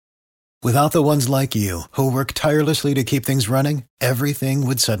Without the ones like you, who work tirelessly to keep things running, everything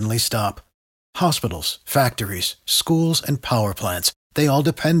would suddenly stop. Hospitals, factories, schools, and power plants, they all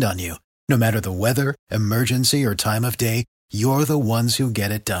depend on you. No matter the weather, emergency, or time of day, you're the ones who get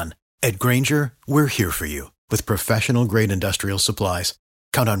it done. At Grainger, we're here for you with professional-grade industrial supplies.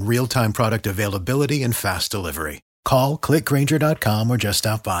 Count on real-time product availability and fast delivery. Call, click Grainger.com, or just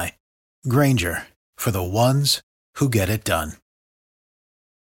stop by. Grainger, for the ones who get it done.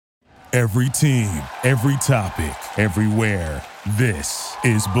 Every team, every topic, everywhere. This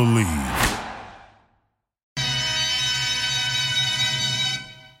is Believe.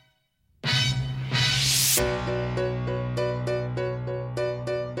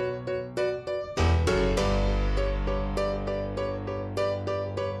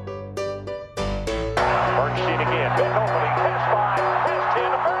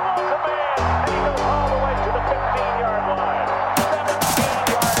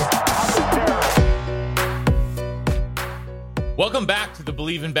 Welcome back to the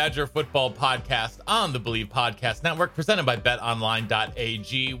Believe in Badger Football podcast on the Believe Podcast Network, presented by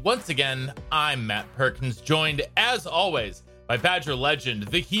BetOnline.ag. Once again, I'm Matt Perkins, joined as always by Badger legend,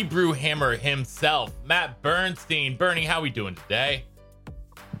 the Hebrew Hammer himself, Matt Bernstein. Bernie, how we doing today?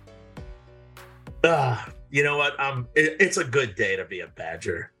 You know what? It's a good day to be a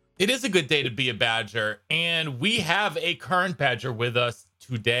Badger. It is a good day to be a Badger, and we have a current Badger with us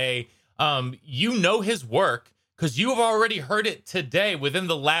today. You know his work, because you have already heard it today within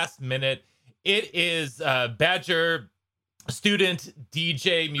the last minute. It is Badger student,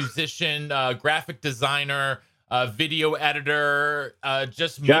 DJ, musician, graphic designer, video editor,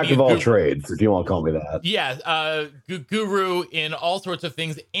 just jack of all trades, if you want to call me that. Yeah, guru in all sorts of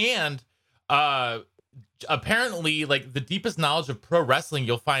things, and apparently, like, the deepest knowledge of pro wrestling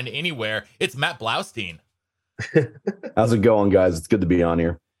you'll find anywhere. It's Matt Blaustein. How's it going, guys? It's good to be on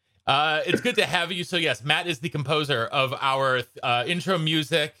here. It's good to have you. So yes, Matt is the composer of our intro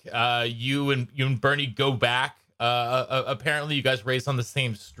music. You and Bernie go back. Apparently, you guys raised on the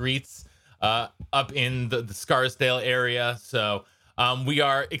same streets up in the Scarsdale area. So we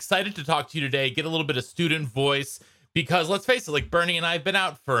are excited to talk to you today. Get a little bit of student voice, because let's face it, like, Bernie and I have been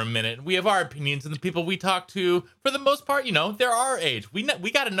out for a minute. We have our opinions, and the people we talk to, for the most part, you know, they're our age. We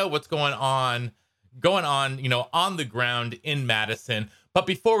got to know what's going on, you know, on the ground in Madison. But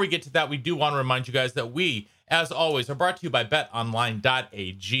before we get to that, we do want to remind you guys that we, as always, are brought to you by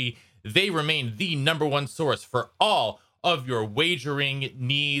BetOnline.ag. They remain the number one source for all of your wagering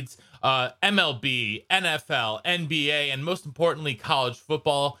needs. MLB, NFL, NBA, and most importantly, college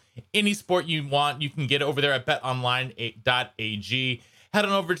football. Any sport you want, you can get over there at BetOnline.ag. Head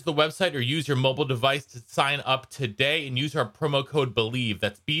on over to the website or use your mobile device to sign up today and use our promo code BELIEVE,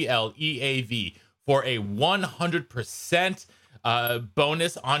 that's BLEAV, for a 100%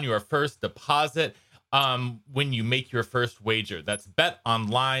 bonus on your first deposit when you make your first wager. That's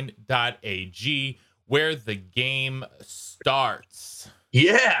betonline.ag, where the game starts.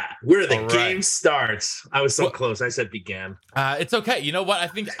 Yeah, where the game starts. I was so close. I said began. It's okay. You know what? I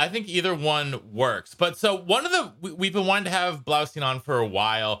think either one works. But so one of the we've been wanting to have Blaustein on for a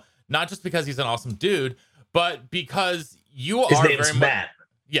while, not just because he's an awesome dude, but because you His are name's very Matt.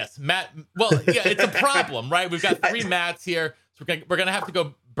 Yes, Matt. Well, yeah, it's a problem, right? We've got three Matts here. So we're gonna have to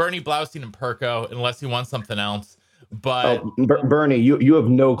go Bernie, Blaustein, and Perko, unless he wants something else. But Bernie, you have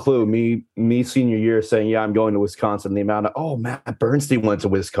no clue. Me senior year saying, yeah, I'm going to Wisconsin. The amount of, Matt Bernstein went to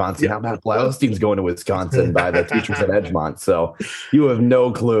Wisconsin. Now Matt Blaustein's going to Wisconsin by the teachers at Edgemont. So you have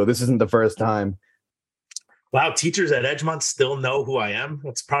no clue. This isn't the first time. Wow, teachers at Edgemont still know who I am?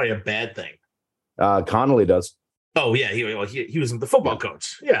 That's probably a bad thing. Connolly does. Oh, yeah. He was the football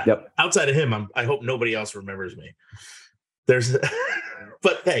coach. Yeah. Yep. Outside of him, I hope nobody else remembers me.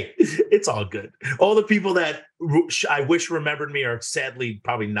 But hey, it's all good. All the people that I wish remembered me are sadly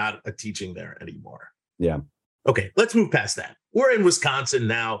probably not teaching there anymore. Yeah. Okay, let's move past that. We're in Wisconsin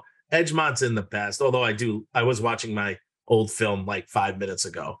now. Edgemont's in the past, although I was watching my old film like 5 minutes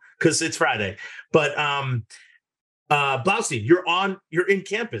ago because it's Friday. But Blaustein, you're in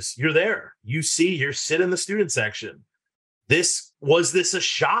campus. You're there. You're sitting in the student section. Was this a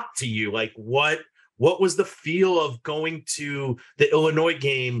shock to you? Like, what was the feel of going to the Illinois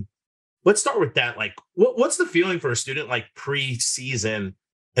game? Let's start with that. Like, what's the feeling for a student like pre-season,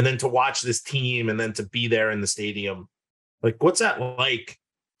 and then to watch this team and then to be there in the stadium? Like, what's that like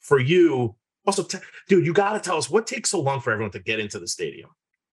for you? Also, dude, you got to tell us what takes so long for everyone to get into the stadium.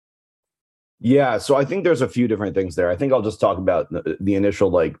 Yeah, so I think there's a few different things there. I think I'll just talk about the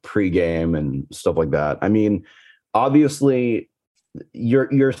initial like pregame and stuff like that. I mean, obviously,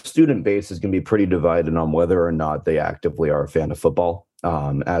 your student base is going to be pretty divided on whether or not they actively are a fan of football.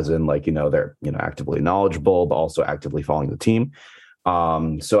 as in like, they're, actively knowledgeable, but also actively following the team.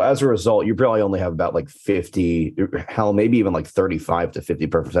 So as a result, you probably only have about like 50, hell, maybe even like 35 to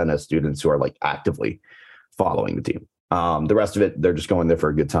 50% of students who are like actively following the team. The rest of it, they're just going there for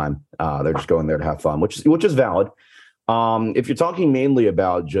a good time. They're just going there to have fun, which is valid. If you're talking mainly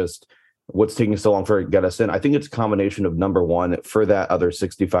about just what's taking so long for it to get us in, I think it's a combination of, number one, for that other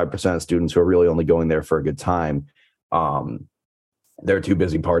 65% of students who are really only going there for a good time. They're too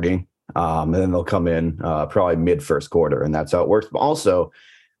busy partying. And then they'll come in probably mid first quarter, and that's how it works. But also,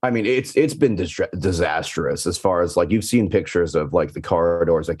 I mean, it's been disastrous as far as like you've seen pictures of like the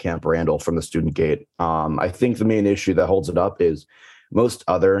corridors at Camp Randall from the student gate. I think the main issue that holds it up is most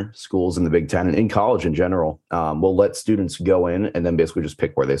other schools in the Big Ten and in college in general will let students go in and then basically just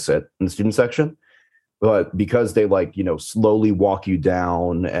pick where they sit in the student section. But because they slowly walk you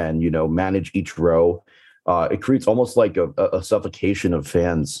down and, manage each row, it creates almost like a suffocation of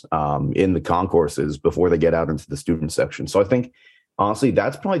fans in the concourses before they get out into the student section. So I think, honestly,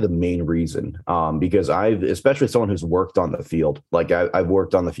 that's probably the main reason, because especially someone who's worked on the field, like I've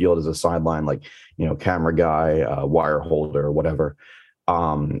worked on the field as a sideline, like, camera guy, wire holder, whatever.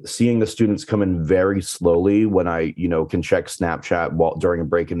 Seeing the students come in very slowly when I, can check Snapchat during a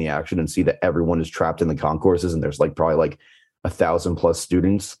break in the action and see that everyone is trapped in the concourses and there's like probably like 1,000+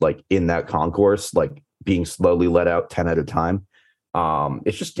 students like in that concourse, like being slowly let out 10 at a time.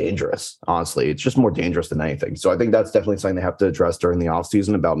 It's just dangerous. Honestly, it's just more dangerous than anything. So I think that's definitely something they have to address during the off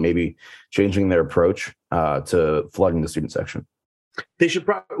season about maybe changing their approach to flooding the student section.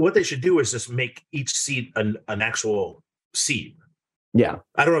 What they should do is just make each seat an actual seat. Yeah.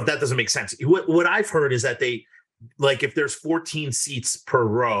 I don't know if that doesn't make sense. What I've heard is that they, like, if there's 14 seats per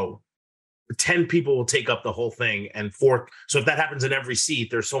row, 10 people will take up the whole thing. So if that happens in every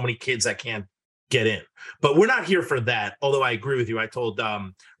seat, there's so many kids that can't get in. But we're not here for that. Although I agree with you. I told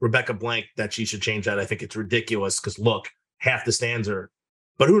Rebecca Blank that she should change that. I think it's ridiculous because look, half the stands are,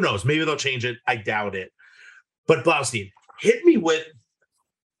 but who knows? Maybe they'll change it. I doubt it. But Blaustein, hit me with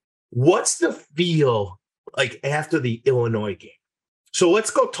what's the feel like after the Illinois game? So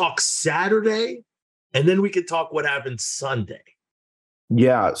let's go talk Saturday, and then we can talk what happened Sunday.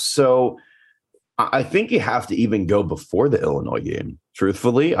 Yeah, so I think you have to even go before the Illinois game,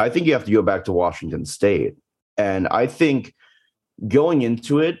 truthfully. I think you have to go back to Washington State. And I think going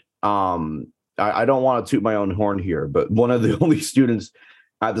into it, I don't want to toot my own horn here, but one of the only students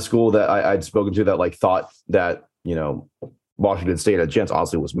at the school that I'd spoken to that like thought that, Washington State had a chance,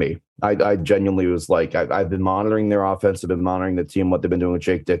 honestly, was me. I genuinely was like, I've been monitoring their offense. I've been monitoring the team, what they've been doing with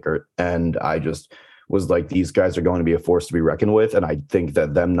Jake Dickert. And I just was like, these guys are going to be a force to be reckoned with. And I think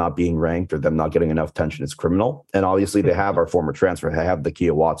that them not being ranked or them not getting enough attention is criminal. And obviously they have our former transfer. They have the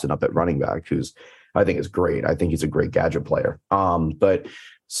Kia Watson up at running back, who's, I think is great. I think he's a great gadget player. But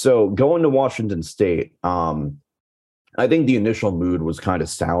so going to Washington State, I think the initial mood was kind of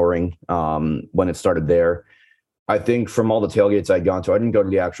souring when it started there. I think from all the tailgates I'd gone to, I didn't go to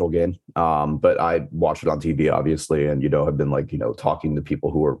the actual game, but I watched it on TV, obviously, and, have been like, talking to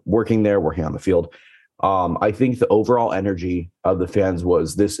people who were working there, working on the field. I think the overall energy of the fans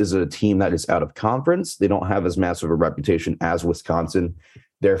was, this is a team that is out of conference. They don't have as massive a reputation as Wisconsin.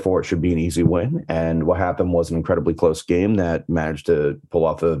 Therefore, it should be an easy win. And what happened was an incredibly close game that managed to pull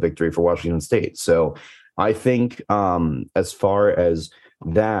off a victory for Washington State. So I think as far as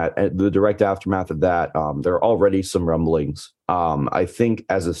that, the direct aftermath of that, there are already some rumblings. I think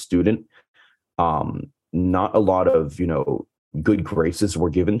as a student, not a lot of, good graces were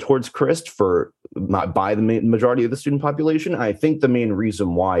given towards Chryst by the majority of the student population. I think the main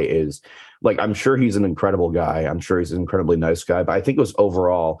reason why is, like, I'm sure he's an incredible guy. I'm sure he's an incredibly nice guy, but I think it was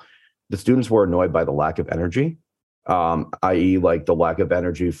overall, the students were annoyed by the lack of energy. I.e. like the lack of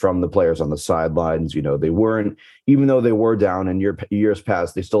energy from the players on the sidelines. They weren't, even though they were down in years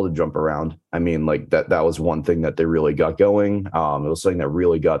past, they still did jump around. I mean, like that was one thing that they really got going. It was something that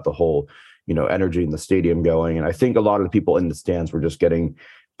really got the whole, energy in the stadium going. And I think a lot of the people in the stands were just getting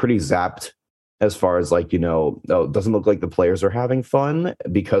pretty zapped as far as like, it doesn't look like the players are having fun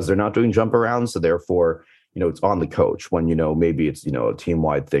because they're not doing jump around. So therefore, it's on the coach when, maybe it's, a team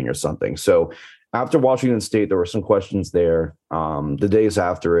wide thing or something. So after Washington State, there were some questions there. The days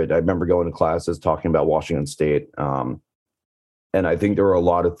after it, I remember going to classes talking about Washington State. And I think there were a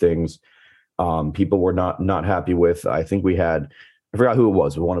lot of things people were not happy with. I think we had, I forgot who it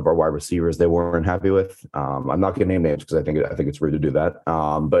was, but one of our wide receivers they weren't happy with. I'm not going to name names because I think it's rude to do that.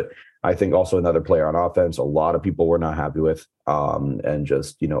 But I think also another player on offense, a lot of people were not happy with. And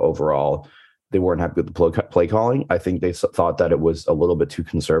just, overall, they weren't happy with the play calling. I think they thought that it was a little bit too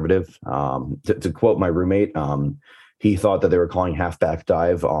conservative. To quote my roommate, he thought that they were calling halfback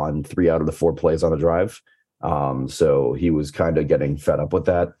dive on 3 out of the 4 plays on the drive. So he was kind of getting fed up with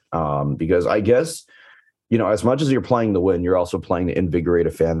that, because I guess, as much as you're playing to win, you're also playing to invigorate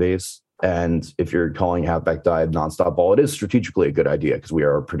a fan base. And if you're calling halfback dive nonstop ball, it is strategically a good idea because we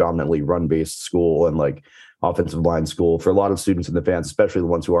are a predominantly run-based school and like offensive line school for a lot of students and the fans, especially the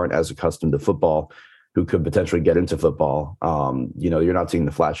ones who aren't as accustomed to football, who could potentially get into football. You're not seeing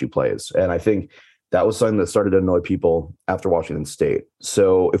the flashy plays. And I think that was something that started to annoy people after Washington State.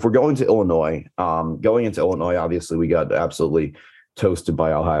 So if we're going to Illinois, obviously we got absolutely toasted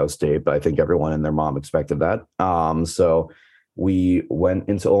by Ohio State, but I think everyone and their mom expected that. So we went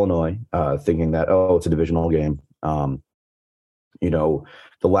into Illinois thinking that, it's a divisional game. The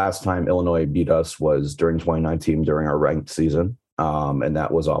last time Illinois beat us was during 2019 during our ranked season. And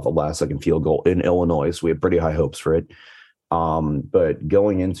that was off a last-second field goal in Illinois. So we had pretty high hopes for it. But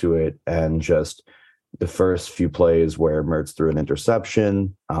going into it and just the first few plays where Mertz threw an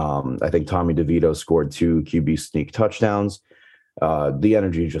interception, I think Tommy DeVito scored 2 QB sneak touchdowns. The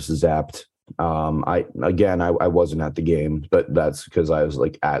energy just zapped. I wasn't at the game, but that's because I was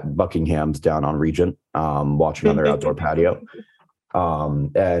like at Buckingham's down on Regent, watching on their outdoor patio.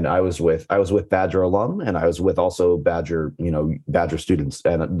 And I was with Badger alum, and I was with also Badger students.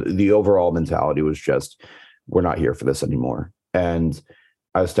 And the overall mentality was just, we're not here for this anymore. And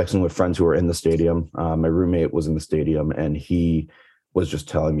I was texting with friends who were in the stadium. My roommate was in the stadium, and he was just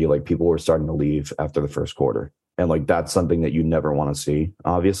telling me like people were starting to leave after the first quarter. And like, that's something that you never want to see,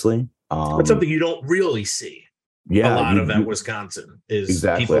 obviously. That's something you don't really see. Yeah. A lot of at Wisconsin is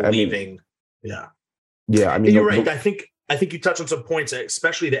people leaving. Yeah. Yeah. I mean, and you're right. I think you touched on some points,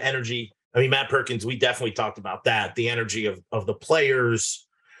 especially the energy. I mean, Matt Perkins, we definitely talked about that. The energy of the players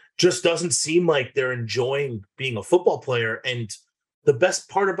just doesn't seem like they're enjoying being a football player. And the best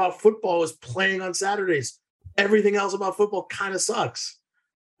part about football is playing on Saturdays. Everything else about football kind of sucks.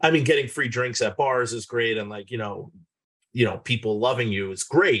 I mean, getting free drinks at bars is great. And like, people loving you is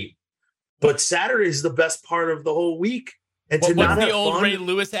great. But Saturday is the best part of the whole week. And what's the old Ray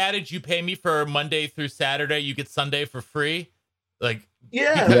Lewis adage? You pay me for Monday through Saturday, you get Sunday for free. Like,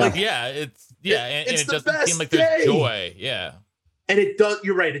 it doesn't seem like there's joy. Yeah. And it does,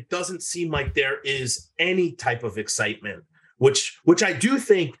 you're right. It doesn't seem like there is any type of excitement, which I do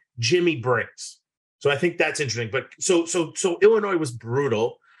think Jimmy brings. So I think that's interesting. But so Illinois was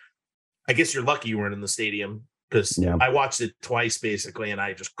brutal. I guess you're lucky you weren't in the stadium, because I watched it twice basically, and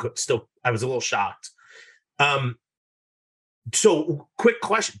I just I was a little shocked. So quick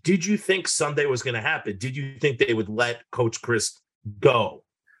question. Did you think Sunday was going to happen? Did you think they would let Coach Chryst go?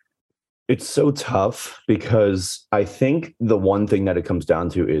 It's so tough because I think the one thing that it comes down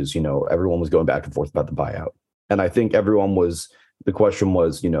to is, everyone was going back and forth about the buyout. And I think the question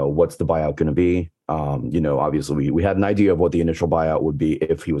was, what's the buyout going to be? Obviously we had an idea of what the initial buyout would be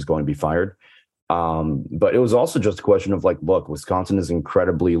if he was going to be fired. But it was also just a question of like, look, Wisconsin is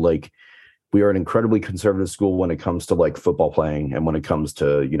we are an incredibly conservative school when it comes to like football playing, and when it comes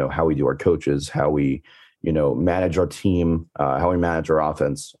to, how we do our coaches, how we, manage our team, how we manage our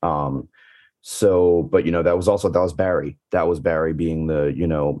offense. But that was Barry. That was Barry being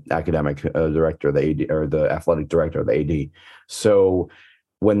the, academic director, the AD, or the athletic director, the AD. So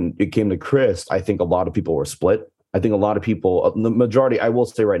when it came to Chryst, I think a lot of people were split. I think a lot of people, the majority, I will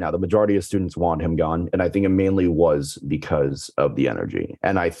say right now, the majority of students want him gone. And I think it mainly was because of the energy.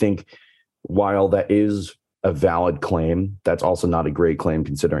 And I think while that is a valid claim, that's also not a great claim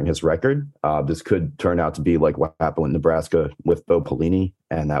considering his record. This could turn out to be like what happened with Nebraska with Bo Pelini,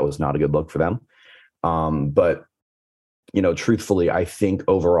 and that was not a good look for them. But truthfully, I think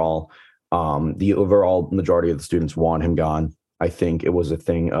overall, the overall majority of the students want him gone. I think it was a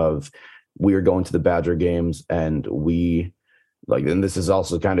thing of, we are going to the Badger games, and and this is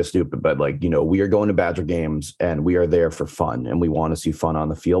also kind of stupid, but we are going to Badger games and we are there for fun, and we want to see fun on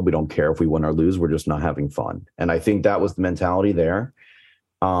the field. We don't care if we win or lose. We're just not having fun. And I think that was the mentality there.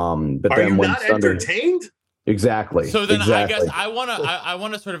 But are then you not entertained? Exactly. So then exactly. I guess I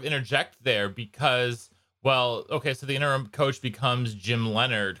want to sort of interject there because, so the interim coach becomes Jim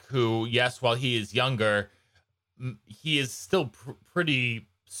Leonard, who, yes, while he is younger, he is still pretty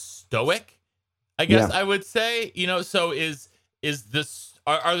stoic, I guess. I would say, so is this,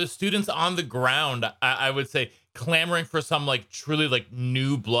 are the students on the ground, I would say, clamoring for some like truly like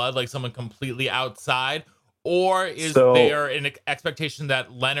new blood, like someone completely outside, or is there an expectation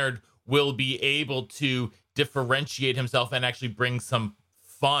that Leonard will be able to differentiate himself and actually bring some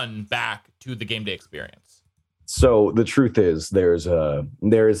fun back to the game day experience? So the truth is there's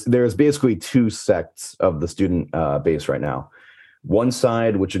basically 2 sects of the student base right now. one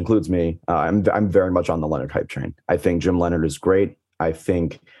side, which includes me, I'm very much on the Leonard hype train. I think Jim Leonard is great. I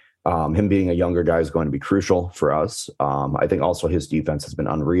think him being a younger guy is going to be crucial for us. I think also his defense has been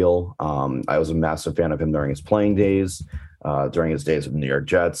unreal. I was a massive fan of him during his playing days, during his days with the New York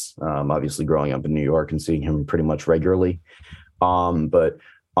Jets, obviously growing up in New York and seeing him pretty much regularly. But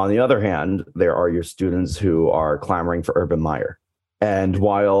on the other hand, there are your students who are clamoring for Urban Meyer. And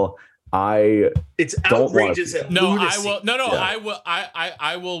while it's outrageous. I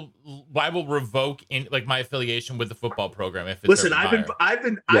will revoke my affiliation with the football program if it's Listen, Urban I've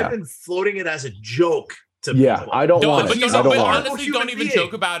been floating it as a joke to people. I don't want it. Honestly, don't even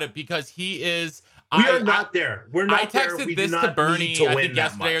joke about it because he is. We are not there. We're not. I texted this to Bernie. I think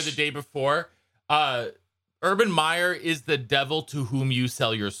yesterday or the day before. Urban Meyer is the devil to whom you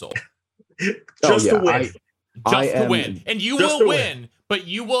sell your soul. Just to win. To win. And you will win, but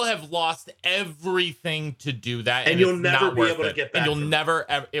you will have lost everything to do that. And you'll never be able to get back. And you'll never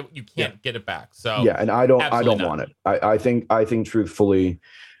ever, you can't get it back. So yeah, and I don't want it. I think truthfully,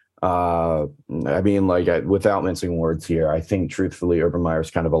 without mincing words here, I think truthfully, Urban Meyer is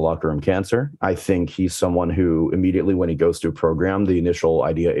kind of a locker room cancer. I think he's someone who immediately when he goes to a program, the initial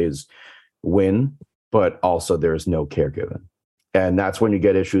idea is win, but also there's no care given. And that's when you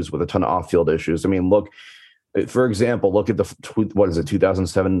get issues with a ton of off-field issues. I mean, look, for example, look at the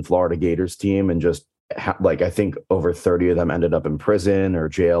 2007 Florida Gators team, and just I think over 30 of them ended up in prison or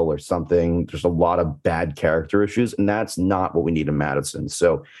jail or something. There's a lot of bad character issues, and that's not what we need in Madison.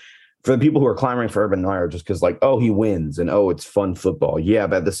 So for the people who are clamoring for Urban Meyer just because he wins and it's fun football. Yeah,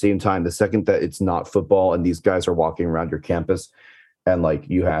 but at the same time, the second that it's not football and these guys are walking around your campus and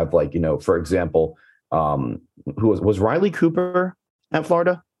you have for example, who was Riley Cooper at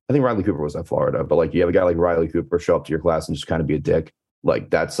Florida? I think Riley Cooper was at Florida, but you have a guy like Riley Cooper show up to your class and just kind of be a dick.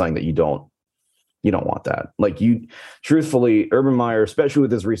 That's something that you don't want that. Truthfully, Urban Meyer, especially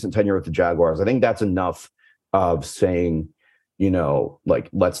with his recent tenure with the Jaguars, I think that's enough of saying,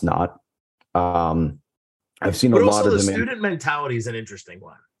 let's not. I've seen but a also lot of the student mentality is an interesting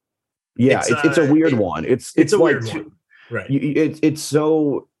one. Yeah, it's a weird one. It's a weird one. Right. It's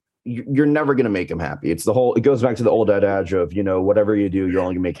so. You're never going to make him happy. It goes back to the old adage of, whatever you do, you're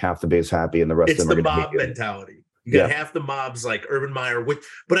only going to make half the base happy and the rest of them are going to hate you. It's the mob mentality. You got half the mobs like Urban Meyer,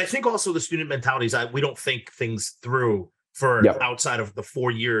 but I think also the student mentality is we don't think things through for outside of the 4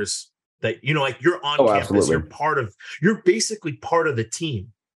 years that, you're on campus, absolutely. You're basically part of the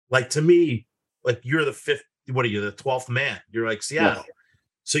team. To me, you're the fifth, what are you, the 12th man? You're Seattle. Yeah.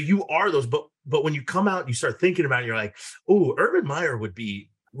 So you are those, but when you come out and you start thinking about it, you're like, oh, Urban Meyer would be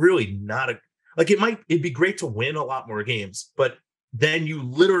really not it'd be great to win a lot more games, but then you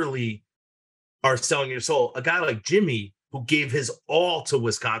literally are selling your soul. A guy like Jimmy, who gave his all to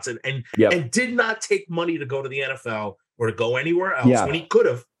Wisconsin and did not take money to go to the NFL or to go anywhere else when he could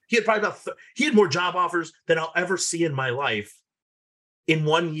have. He had probably he had more job offers than I'll ever see in my life in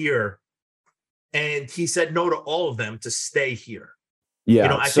 1 year. And he said no to all of them to stay here.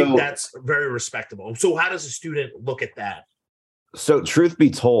 Yeah. I think that's very respectable. So how does a student look at that? So truth be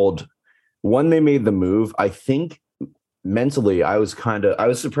told, when they made the move, I think mentally I was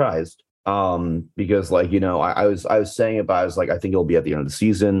surprised because I was saying it, but I was I think it'll be at the end of the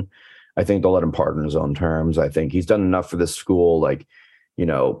season. I think they'll let him part on his own terms. I think he's done enough for this school.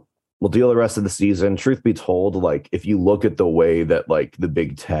 We'll deal the rest of the season. Truth be told, if you look at the way that the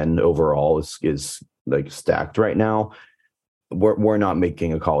Big Ten overall is stacked right now, we're not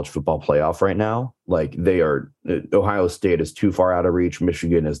making a college football playoff right now. They are. Ohio State is too far out of reach.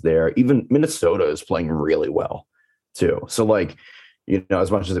 Michigan is there. Even Minnesota is playing really well too. So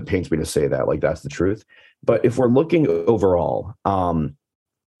as much as it pains me to say that, that's the truth. But if we're looking overall,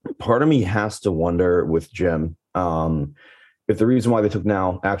 part of me has to wonder with Jim, if the reason why they took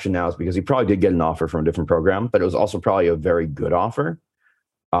action now is because he probably did get an offer from a different program, but it was also probably a very good offer.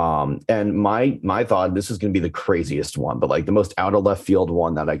 And my thought, this is going to be the craziest one, but the most out of left field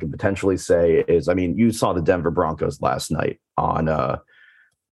one that I could potentially say is, you saw the Denver Broncos last night on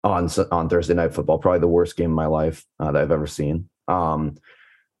Thursday Night Football, probably the worst game of my life that I've ever seen.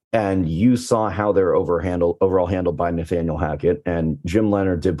 And you saw how they're overall handled by Nathaniel Hackett, and Jim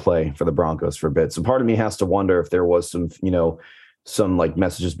Leonard did play for the Broncos for a bit. So part of me has to wonder if there was some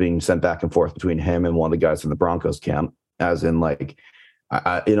messages being sent back and forth between him and one of the guys from the Broncos camp, as in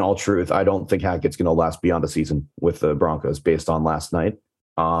in all truth, I don't think Hackett's going to last beyond a season with the Broncos based on last night.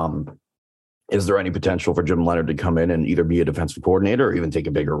 Is there any potential for Jim Leonard to come in and either be a defensive coordinator or even take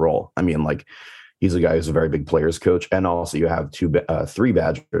a bigger role? He's a guy who's a very big players coach. And also you have three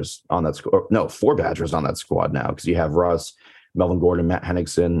Badgers on that squad. No, 4 Badgers on that squad now, because you have Russ, Melvin Gordon, Matt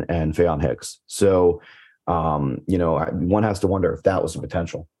Henningsen, and Faion Hicks. So One has to wonder if that was the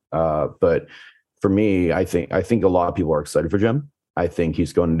potential. But for me, I think a lot of people are excited for Jim. I think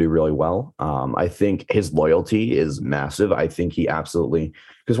he's going to do really well. I think his loyalty is massive. I think he absolutely,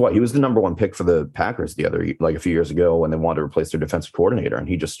 because he was the number one pick for the Packers a few years ago when they wanted to replace their defensive coordinator, and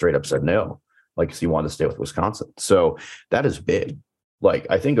he just straight up said no, because he wanted to stay with Wisconsin. So that is big.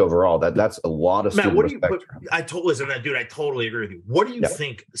 I think overall that's a lot of Matt. What do you? I totally agree with you. What do you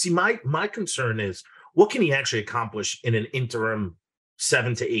think? See, my concern is what can he actually accomplish in an interim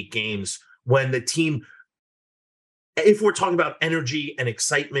 7 to 8 games when the team. If we're talking about energy and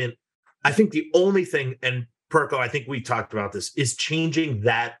excitement, I think the only thing, and Perko, I think we talked about this, is changing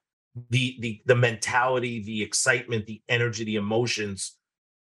that the mentality, the excitement, the energy, the emotions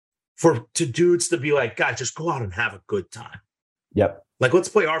to dudes to be like, guys, just go out and have a good time. Yep. Let's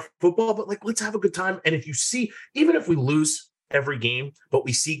play our football, but let's have a good time. And if you see, even if we lose every game, but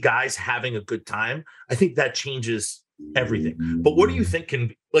we see guys having a good time, I think that changes everything. But what do you think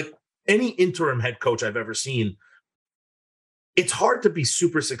any interim head coach I've ever seen? It's hard to be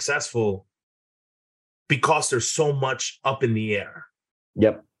super successful because there's so much up in the air.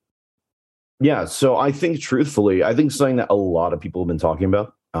 Yep. Yeah. So I think truthfully, something that a lot of people have been talking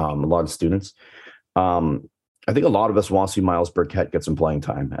about, a lot of students, I think a lot of us want to see Myles Burkett get some playing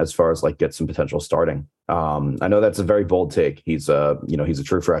time as far as get some potential starting. I know that's a very bold take. He's he's a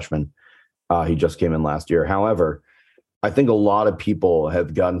true freshman. He just came in last year. However, I think a lot of people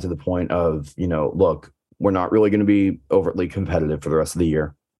have gotten to the point of, look, we're not really going to be overtly competitive for the rest of the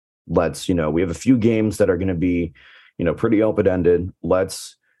year. We have a few games that are going to be, pretty open-ended.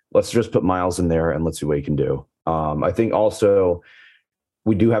 Let's just put Myles in there and let's see what he can do. I think also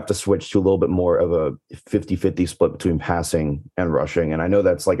we do have to switch to a little bit more of a 50-50 split between passing and rushing. And I know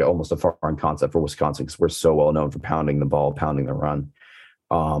that's almost a foreign concept for Wisconsin because we're so well known for pounding the ball, pounding the run.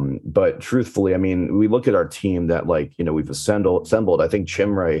 But truthfully, I mean, we look at our team that we've assembled. I think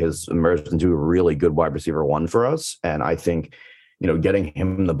Chimray has emerged into a really good wide receiver 1 for us. And I think, getting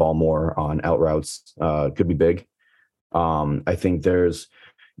him the ball more on out routes could be big. I think there's,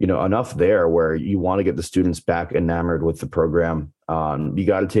 enough there where you want to get the students back enamored with the program. You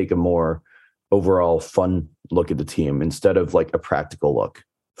got to take a more overall fun look at the team instead of a practical look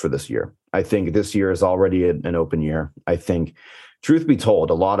for this year. I think this year is already an open year. I think, truth be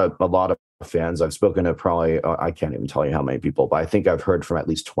told, a lot of fans, I've spoken to probably, I can't even tell you how many people, but I think I've heard from at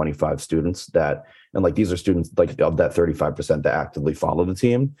least 25 students that, and these are students of that 35% that actively follow the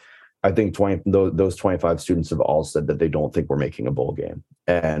team. I think those 25 students have all said that they don't think we're making a bowl game.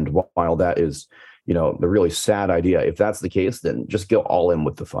 And while that is, the really sad idea, if that's the case, then just go all in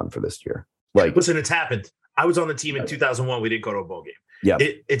with the fun for this year. Listen, it's happened. I was on the team in 2001. We didn't go to a bowl game. Yeah,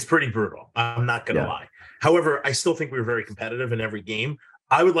 it's pretty brutal. I'm not going to lie. However, I still think we were very competitive in every game.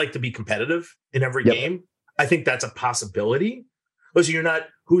 I would like to be competitive in every game. I think that's a possibility. Listen,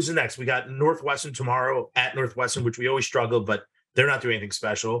 who's the next? We got Northwestern tomorrow at Northwestern, which we always struggle, but they're not doing anything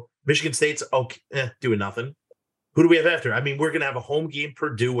special. Michigan State's doing nothing. Who do we have after? I mean, we're going to have a home game,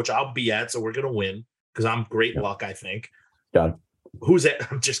 Purdue, which I'll be at, so we're going to win because I'm great luck, I think. Got it. Who's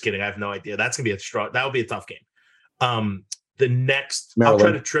that? I'm just kidding. I have no idea. That's going to be that would be a tough game. The next, Maryland. I'll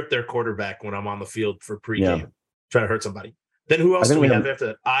try to trip their quarterback when I'm on the field for pregame, try to hurt somebody. Then who else do we have after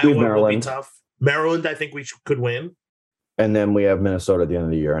that? Iowa will be tough. Maryland, I think we could win. And then we have Minnesota at the end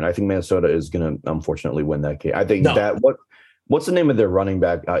of the year. And I think Minnesota is going to, unfortunately, win that game. I think what's the name of their running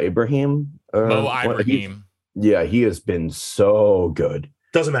back? Ibrahim? Mo Ibrahim. Yeah, he has been so good.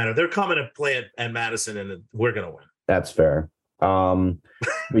 Doesn't matter. They're coming to play at Madison, and we're going to win. That's fair. But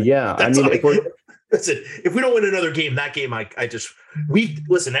yeah, I mean, listen, if we don't win another game, that game,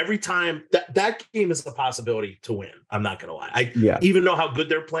 listen, every time that game is a possibility to win. I'm not going to lie. Even know how good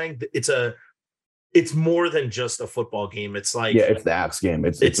they're playing. It's more than just a football game. It's it's the Axe game.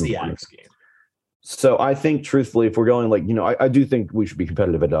 It's the Axe game. So I think, truthfully, if we're going I do think we should be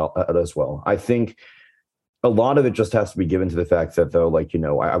competitive at as well. I think a lot of it just has to be given to the fact that, though,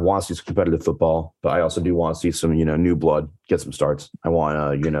 I want to see some competitive football, but I also do want to see some, new blood get some starts. I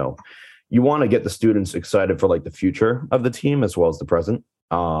want to, you want to get the students excited for the future of the team as well as the present.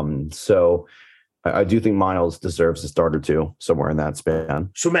 So I do think Myles deserves a start or two somewhere in that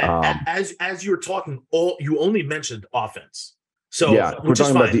span. So Matt, as you were talking, you only mentioned offense. So which is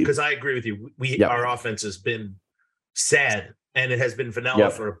fine because I agree with you. Our offense has been sad and it has been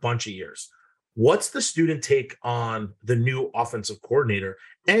vanilla for a bunch of years. What's the student take on the new offensive coordinator?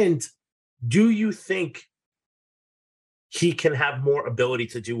 And do you think he can have more ability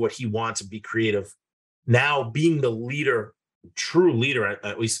to do what he wants and be creative now being the leader, true leader,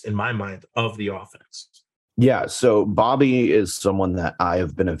 at least in my mind, of the offense? Yeah. So Bobby is someone that I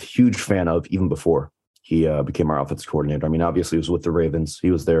have been a huge fan of even before he became our offensive coordinator. I mean, obviously, he was with the Ravens.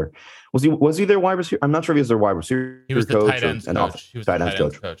 He was there. Was he their wide receiver? I'm not sure if he was their wide receiver. He was the tight ends coach. He was the tight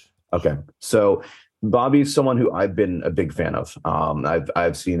ends coach. Okay, so Bobby's someone who I've been a big fan of.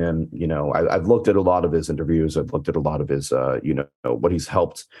 I've seen him. I've looked at a lot of his interviews. I've looked at a lot of his, what he's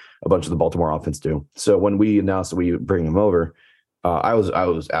helped a bunch of the Baltimore offense do. So when we announced that we bring him over, I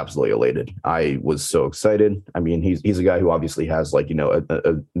was absolutely elated. I was so excited. I mean, he's a guy who obviously has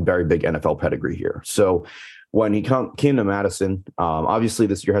a very big NFL pedigree here. So when he came to Madison, obviously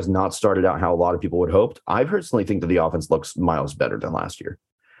this year has not started out how a lot of people would hoped. I personally think that the offense looks miles better than last year.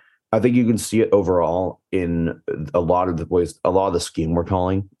 I think you can see it overall in a lot of the scheme we're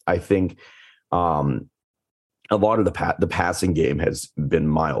calling. I think a lot of the passing game has been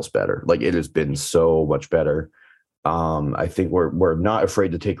miles better. Like, it has been so much better. I think we're not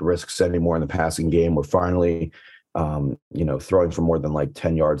afraid to take risks anymore in the passing game. We're finally, throwing for more than like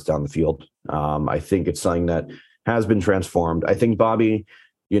 10 yards down the field. I think it's something that has been transformed. I think Bobby,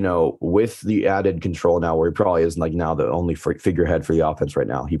 with the added control now, where he probably is like now the only figurehead for the offense right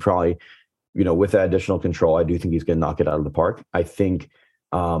now, he probably, with that additional control, I do think he's going to knock it out of the park. I think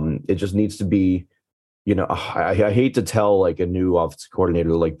it just needs to be, I hate to tell like a new offensive coordinator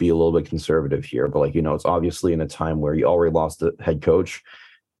to like be a little bit conservative here, but like, it's obviously in a time where you already lost the head coach,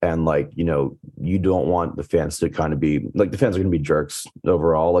 and like, you don't want the fans to kind of be like, the fans are going to be jerks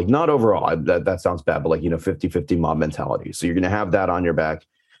overall, like not overall, that sounds bad, but like, 50-50 mob mentality. So you're going to have that on your back.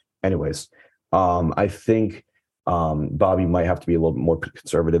 Anyways, I think Bobby might have to be a little bit more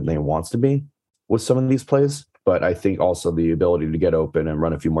conservative than he wants to be with some of these plays. But I think also the ability to get open and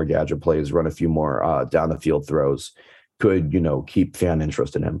run a few more gadget plays, run a few more down the field throws could, keep fan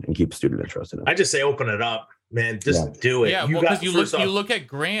interest in him and keep student interest in him. I just say open it up, man. Just do it. Yeah, because you look at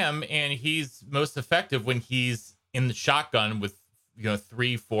Graham, and he's most effective when he's in the shotgun with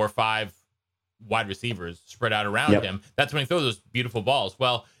 3, 4, 5 wide receivers spread out around him. That's when he throws those beautiful balls.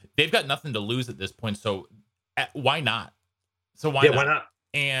 Well, they've got nothing to lose at this point, so why not? Why not?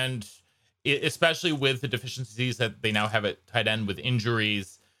 And especially with the deficiencies that they now have at tight end with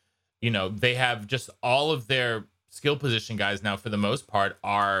injuries, they have just all of their skill position guys now, for the most part,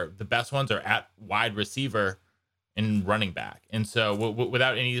 are the best ones are at wide receiver and running back. And so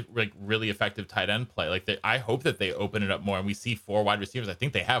without any like really effective tight end play, I hope that they open it up more and we see 4 wide receivers. I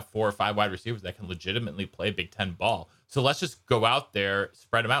think they have 4 or 5 wide receivers that can legitimately play Big Ten ball. So let's just go out there,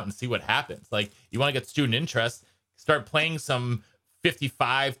 spread them out, and see what happens. Like, you want to get student interest, start playing some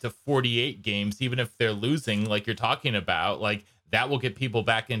 55 to 48 games, even if they're losing, like you're talking about, like that will get people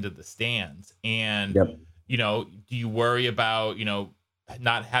back into the stands. And, do you worry about,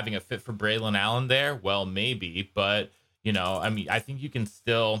 not having a fit for Braylon Allen there? Well, maybe, but, I think you can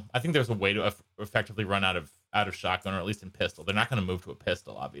still, I think there's a way to effectively run out of shotgun, or at least in pistol. They're not going to move to a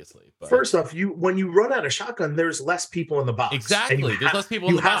pistol, obviously. But first off, when you run out of shotgun, there's less people in the box. Exactly. There's less people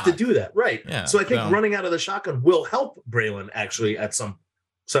in the box. You have to do that, right? Yeah, so I think running out of the shotgun will help Braylon actually at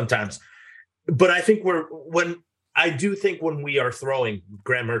sometimes. But I think when we are throwing,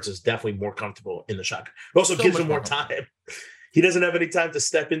 Graham Mertz is definitely more comfortable in the shotgun. It also gives him more time. He doesn't have any time to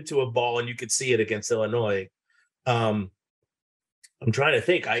step into a ball, and you could see it against Illinois. I'm trying to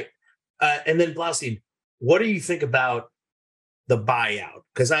think. And then Blaustein, what do you think about the buyout?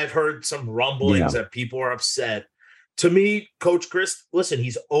 Because I've heard some rumblings that people are upset. To me, Coach Chryst, listen,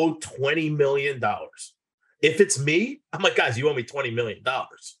 he's owed $20 million. If it's me, I'm like, guys, you owe me $20 million.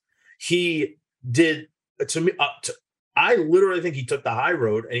 He did to me. I literally think he took the high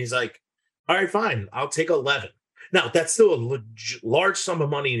road, and he's like, all right, fine, I'll take 11. Now, that's still a large sum of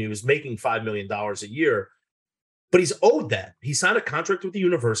money, and he was making $5 million a year, but he's owed that. He signed a contract with the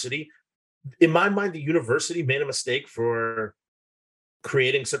university. In my mind, the university made a mistake for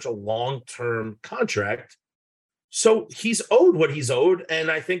creating such a long-term contract. So he's owed what he's owed, and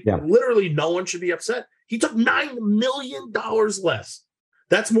I think literally no one should be upset. He took $9 million less.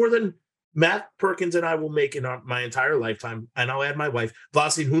 That's more than Matt Perkins and I will make in my entire lifetime, and I'll add my wife.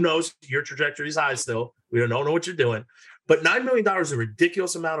 Vasi, who knows? Your trajectory is high still. We don't know what you're doing. But $9 million is a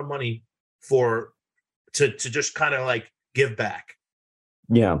ridiculous amount of money to just kind of like give back.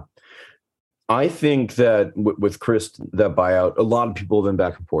 Yeah. I think that with Chryst, that buyout, a lot of people have been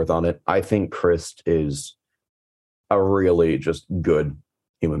back and forth on it. I think Chryst is a really just good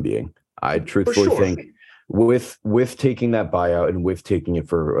human being. I truthfully think with taking that buyout and with taking it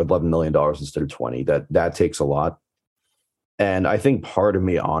for $11 million instead of 20, that takes a lot. And I think part of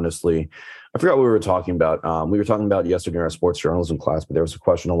me, honestly, I forgot what we were talking about. We were talking about yesterday in our sports journalism class, but there was a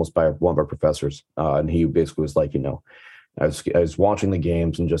question almost by one of our professors. And he basically was like, I was watching the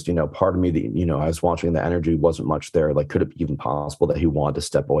games and just, part of me, I was watching the energy wasn't much there. Like, could it be even possible that he wanted to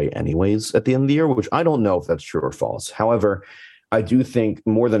step away anyways at the end of the year? Which I don't know if that's true or false. However, I do think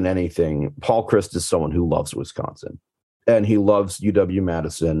more than anything, Paul Chryst is someone who loves Wisconsin and he loves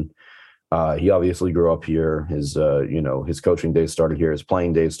UW-Madison. He obviously grew up here. His coaching days started here. His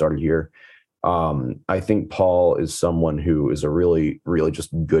playing days started here. I think Paul is someone who is a really, really just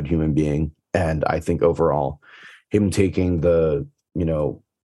good human being. And I think overall, him taking the,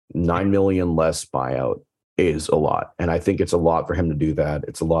 $9 million less buyout is a lot. And I think it's a lot for him to do that.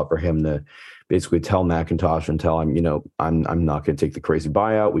 It's a lot for him to basically tell McIntosh and tell him, I'm not going to take the crazy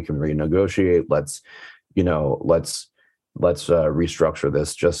buyout. We can renegotiate. Let's restructure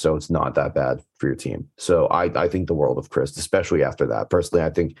this just so it's not that bad for your team. So I think the world of Chryst, especially after that. Personally, I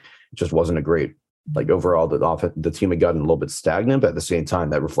think it just wasn't a great, overall, the team had gotten a little bit stagnant, but at the same time,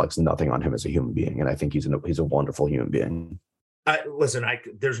 that reflects nothing on him as a human being. And I think he's a wonderful human being.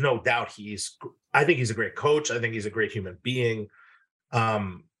 There's no doubt I think he's a great coach. I think he's a great human being.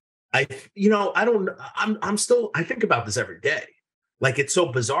 I think about this every day. Like, it's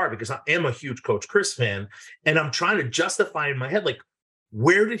so bizarre because I am a huge Coach Chryst fan, and I'm trying to justify in my head, like,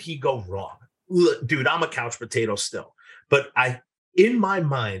 where did he go wrong? Look, dude, I'm a couch potato still, but in my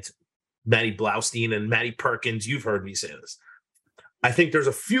mind, Matty Blaustein and Matty Perkins, you've heard me say this. I think there's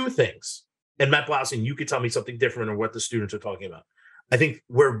a few things, and Matt Blaustein, you could tell me something different or what the students are talking about. I think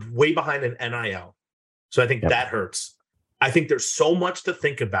we're way behind in NIL. So I think that hurts. I think there's so much to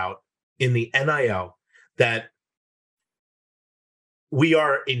think about in the NIL that we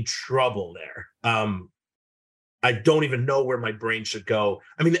are in trouble there. I don't even know where my brain should go.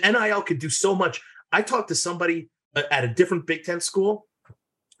 I mean, the NIL could do so much. I talked to somebody at a different Big Ten school.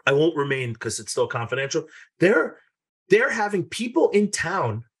 I won't remain because it's still confidential. They're having people in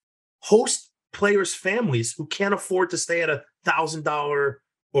town host players' families who can't afford to stay at $1,000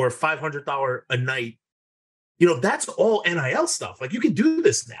 or $500 a night. That's all NIL stuff. Like, you can do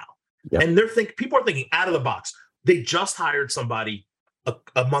this now. Yeah. And people are thinking out of the box. They just hired somebody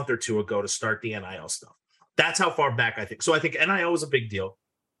a month or two ago to start the NIL stuff. That's how far back I think. So I think NIL is a big deal.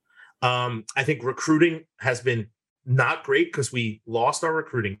 I think recruiting has been not great because we lost our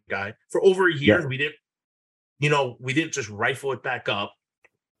recruiting guy for over a year. Yeah. We didn't just rifle it back up.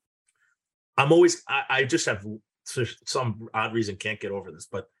 I just have some odd reason can't get over this,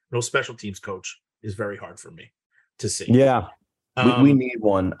 but no special teams coach is very hard for me to see. Yeah. We need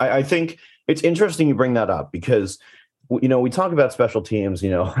one. I think it's interesting you bring that up because, we talk about special teams,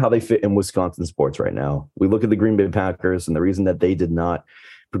 how they fit in Wisconsin sports right now. We look at the Green Bay Packers, and the reason that they did not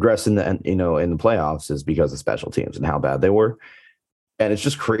progress in the playoffs is because of special teams and how bad they were. And it's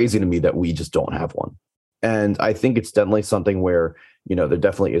just crazy to me that we just don't have one. And I think it's definitely something where, there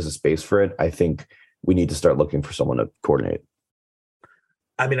definitely is a space for it. I think we need to start looking for someone to coordinate.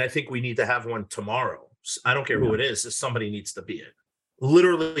 I mean, I think we need to have one tomorrow. I don't care who it is. Somebody needs to be it.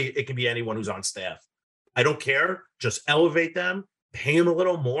 Literally, it can be anyone who's on staff. I don't care. Just elevate them, pay them a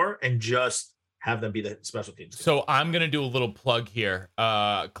little more, and just have them be the special teams. So I'm going to do a little plug here.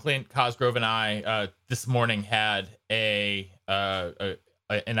 Clint Cosgrove and I this morning had an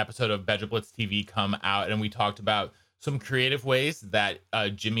episode of Badger Blitz TV come out, and we talked about some creative ways that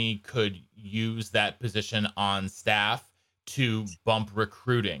Jimmy could use that position on staff to bump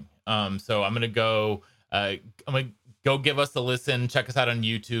recruiting. So I'm going to go give us a listen. Check us out on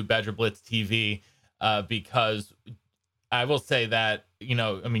YouTube, Badger Blitz TV. Because I will say that,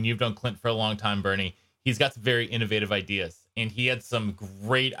 you've known Clint for a long time, Bernie. He's got some very innovative ideas, and he had some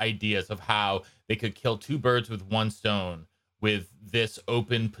great ideas of how they could kill two birds with one stone with this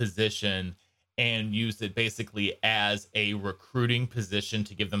open position and use it basically as a recruiting position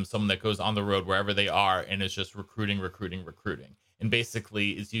to give them someone that goes on the road wherever they are and is just recruiting. And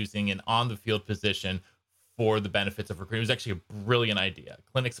basically is using an on the field position for the benefits of recruiting. It was actually a brilliant idea.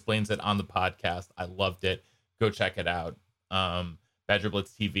 Clint explains it on the podcast. I loved it. Go check it out. Badger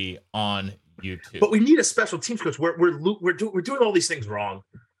Blitz TV on YouTube. But we need a special teams coach. We're doing all these things wrong.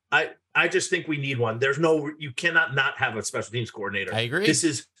 I just think we need one. You cannot not have a special teams coordinator. I agree.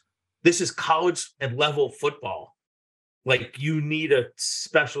 This is college and level football. Like, you need a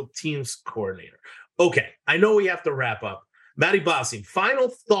special teams coordinator. Okay, I know we have to wrap up. Matty Blaustein, final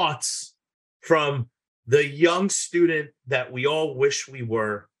thoughts from the young student that we all wish we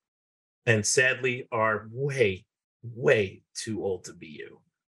were, and sadly are way, way too old to be you.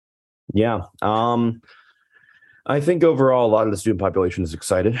 Yeah. I think overall, a lot of the student population is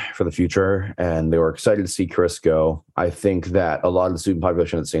excited for the future, and they were excited to see Chryst go. I think that a lot of the student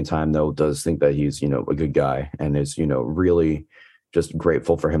population at the same time, though, does think that he's, a good guy and is, really just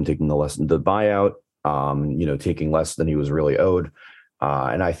grateful for him taking the buyout. taking less than he was really owed.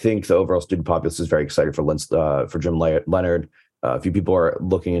 And I think the overall student populace is very excited for Jim Leonhard. A few people are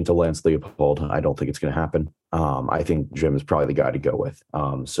looking into Lance Leopold. I don't think it's going to happen. I think Jim is probably the guy to go with.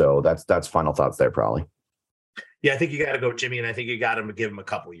 So that's final thoughts there, probably. Yeah, I think you got to go Jimmy, and I think you got to give him a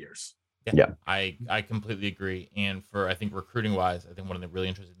couple years. Yeah, I completely agree. And I think recruiting wise, I think one of the really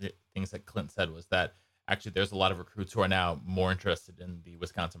interesting things that Clint said was that actually there's a lot of recruits who are now more interested in the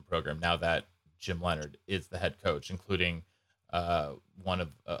Wisconsin program now that Jim Leonhard is the head coach, including one of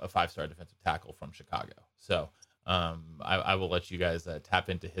a 5-star defensive tackle from Chicago. So I will let you guys tap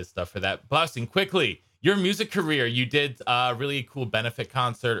into his stuff for that. Blaustein, quickly, your music career, you did a really cool benefit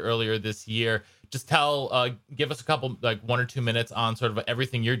concert earlier this year. Just give us a couple, like 1 or 2 minutes on sort of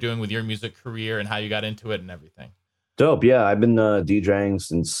everything you're doing with your music career and how you got into it and everything. Dope. Yeah, I've been DJing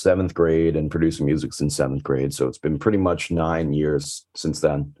since 7th grade and producing music since 7th grade. So it's been pretty much 9 years since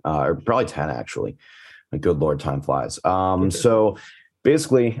then, or probably 10 actually. Good Lord, time flies. So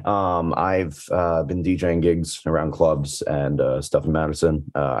basically, I've been DJing gigs around clubs and stuff in Madison.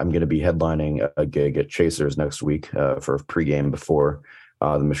 I'm going to be headlining a gig at Chasers next week for a pregame before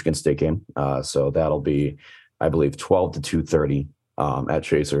the Michigan State game. So that'll be, I believe, 12 to 2:30 at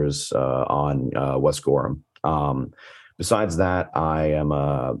Chasers on West Gorham. Besides that, I am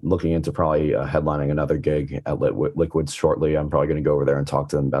looking into probably headlining another gig at Liquids shortly. I'm probably going to go over there and talk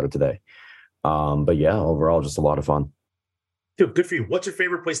to them about it today. But yeah, overall, just a lot of fun. Dude, good for you. What's your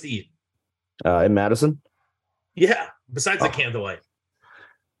favorite place to eat? In Madison? Yeah, besides the Candlelight.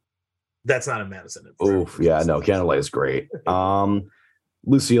 That's not in Madison. Oof, yeah, no, Candlelight is great.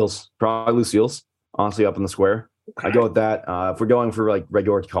 Lucille's, probably Lucille's, honestly, up in the square. Okay. I go with that. If we're going for like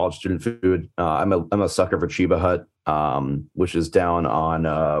regular college student food, I'm a sucker for Chiba Hut, which is down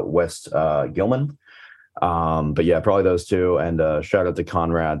on West Gilman. But yeah, probably those two. And shout out to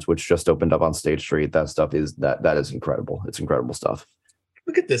Conrad's, which just opened up on State Street. That stuff is that is incredible. It's incredible stuff.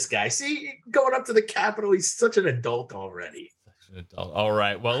 Look at this guy. See, going up to the Capitol, he's such an adult already. Such an adult. All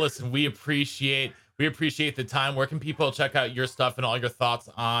right. Well, listen, we appreciate the time. Where can people check out your stuff and all your thoughts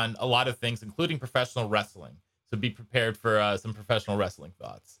on a lot of things, including professional wrestling? So be prepared for some professional wrestling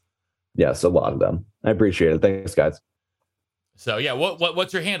thoughts. Yes, a lot of them. I appreciate it. Thanks, guys. So yeah,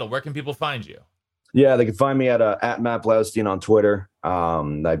 what's your handle? Where can people find you? Yeah, they can find me at Matt Blaustein on Twitter.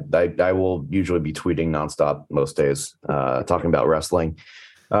 I will usually be tweeting nonstop most days, talking about wrestling,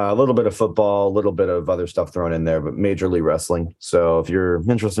 a little bit of football, a little bit of other stuff thrown in there, but majorly wrestling. So if you're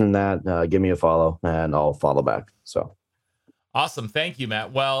interested in that, give me a follow and I'll follow back. So awesome. Thank you,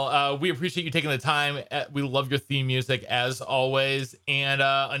 Matt. Well, we appreciate you taking the time. We love your theme music as always. And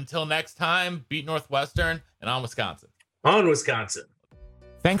until next time, beat Northwestern and on Wisconsin. On Wisconsin.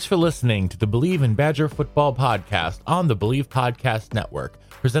 Thanks for listening to the Believe in Badger Football podcast on the Believe Podcast Network,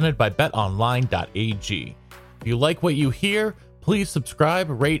 presented by betonline.ag. If you like what you hear, please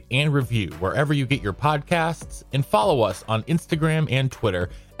subscribe, rate, and review wherever you get your podcasts, and follow us on Instagram and Twitter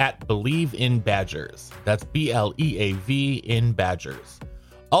at Believe in Badgers. That's BLEAV in Badgers.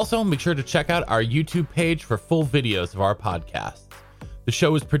 Also, make sure to check out our YouTube page for full videos of our podcasts. The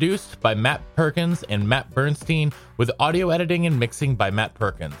show is produced by Matt Perkins and Matt Bernstein, with audio editing and mixing by Matt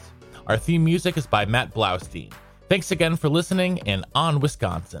Perkins. Our theme music is by Matt Blaustein. Thanks again for listening, and on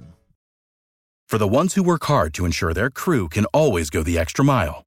Wisconsin. For the ones who work hard to ensure their crew can always go the extra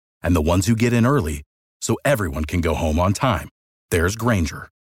mile, and the ones who get in early so everyone can go home on time, there's Grainger,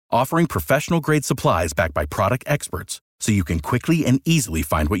 offering professional-grade supplies backed by product experts so you can quickly and easily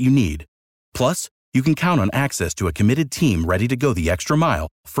find what you need. Plus, you can count on access to a committed team ready to go the extra mile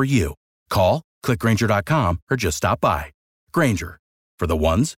for you. Call, click Grainger.com, or just stop by. Grainger, for the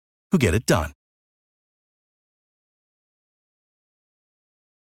ones who get it done.